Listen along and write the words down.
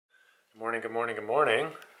Morning, good morning, good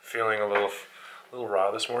morning. Feeling a little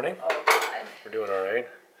raw this morning. Oh God. We're doing all right.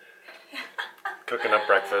 Cooking up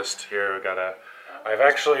breakfast here. I've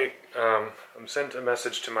actually I'm sent a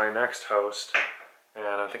message to my next host, and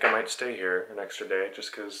I think I might stay here an extra day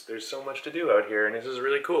just because there's so much to do out here, and this is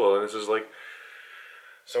really cool. And this is like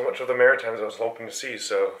so much of the Maritimes I was hoping to see.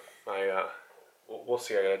 So we'll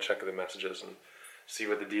see. I gotta check the messages and see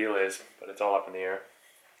what the deal is, but it's all up in the air.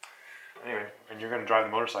 Anyway, and you're gonna drive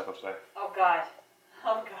the motorcycle today. Oh God.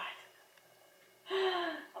 Oh God.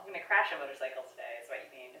 I'm gonna crash a motorcycle today, is what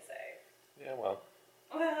you mean to say. Yeah, well.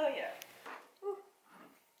 Well, yeah.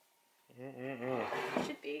 Mm-mm-mm.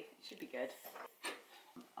 It should be good.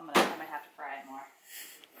 I might have to fry it more.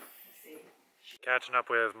 Let's see. Catching up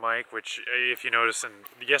with Mike, which if you notice in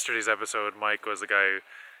yesterday's episode, Mike was the guy,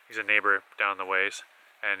 he's a neighbor down the ways,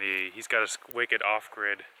 and he's got a wicked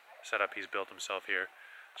off-grid setup he's built himself here.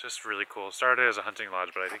 It's just really cool. Started as a hunting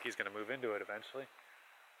lodge, but I think he's going to move into it eventually.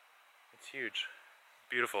 It's huge.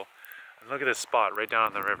 Beautiful. And look at this spot right down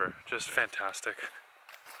on the river. Just fantastic.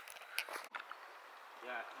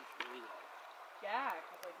 Yeah, it's really low. Yeah,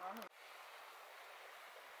 because like normally.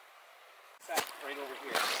 Sat right over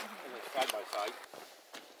here, and it's side by side.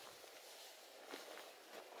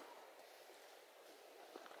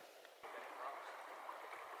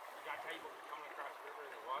 Did I tell you about coming across the river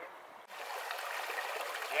in the water?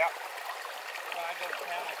 Yeah. When I go to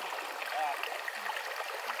town, I think it's back.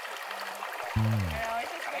 I was supposed to go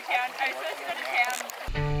to town. I was supposed to go to town.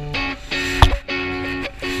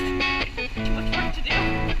 What's work to do?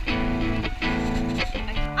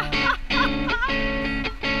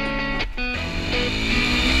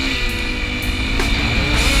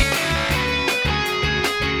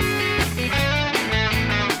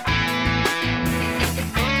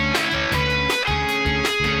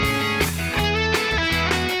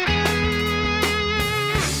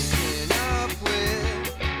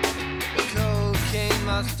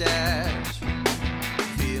 Mustache,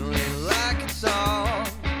 feeling like it's all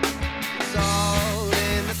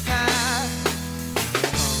in the past.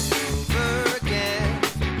 Hungover again,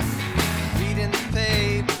 reading the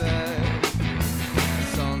paper. A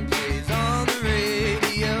song plays on the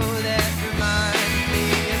radio that reminds me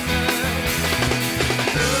of her.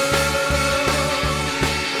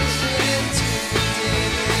 Listening to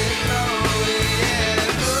David Bowie,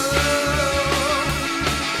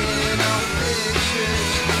 in all pictures.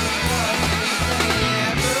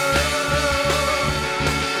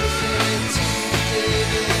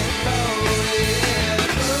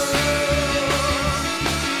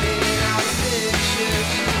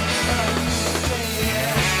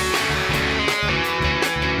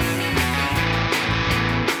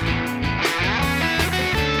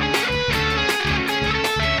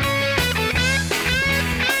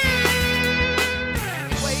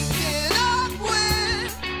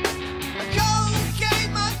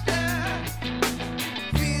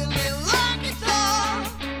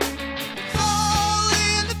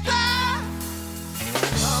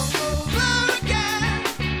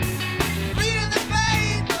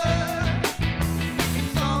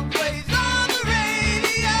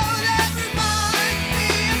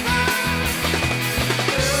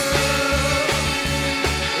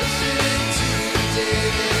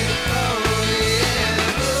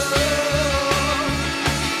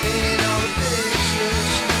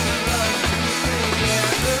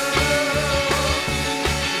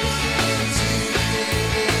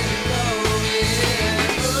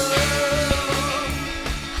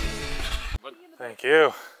 Thank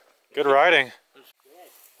you. Good riding.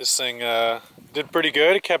 This thing did pretty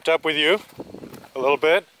good. It kept up with you a little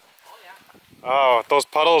bit. Oh yeah. Oh, those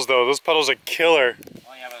puddles though. Those puddles are killer.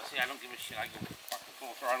 Oh yeah, but see, I don't give a shit. I can fucking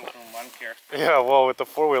full throttle to them. I don't care. Yeah, well, with the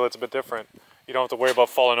four-wheel, it's a bit different. You don't have to worry about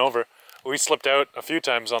falling over. We slipped out a few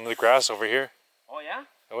times on the grass over here. Oh yeah?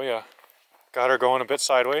 Oh yeah. Got her going a bit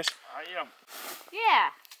sideways. Yeah. Yeah.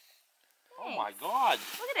 Oh my God.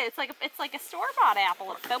 Look at it. It's like a store-bought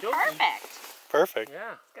apple. It's so perfect. Perfect.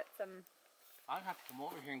 Yeah. It's got some. I'll have to come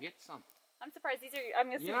over here and get some. I'm surprised these are. I'm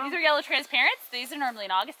gonna say Yeah. these are yellow transparents. These are normally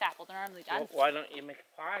an August apple. They're normally done. Well, why don't you make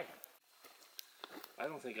a pie? I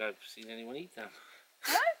don't think I've seen anyone eat them.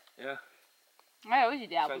 What? Yeah. I always eat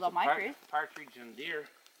the apples Besides on my the tree. Partridge and deer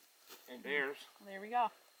and bears. Well, there we go.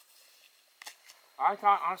 I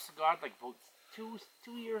thought, honest to God, like about two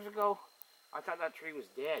years ago, I thought that tree was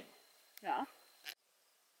dead. Yeah.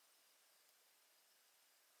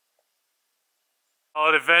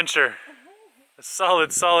 Solid adventure. A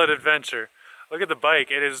solid adventure. Look at the bike.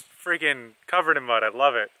 It is freaking covered in mud. I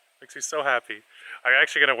love it. Makes me so happy. I'm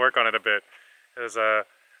actually going to work on it a bit. Because I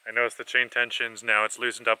noticed the chain tensions now. It's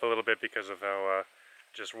loosened up a little bit because of how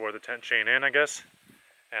just wore the tent chain in, I guess.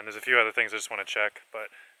 And there's a few other things I just want to check, but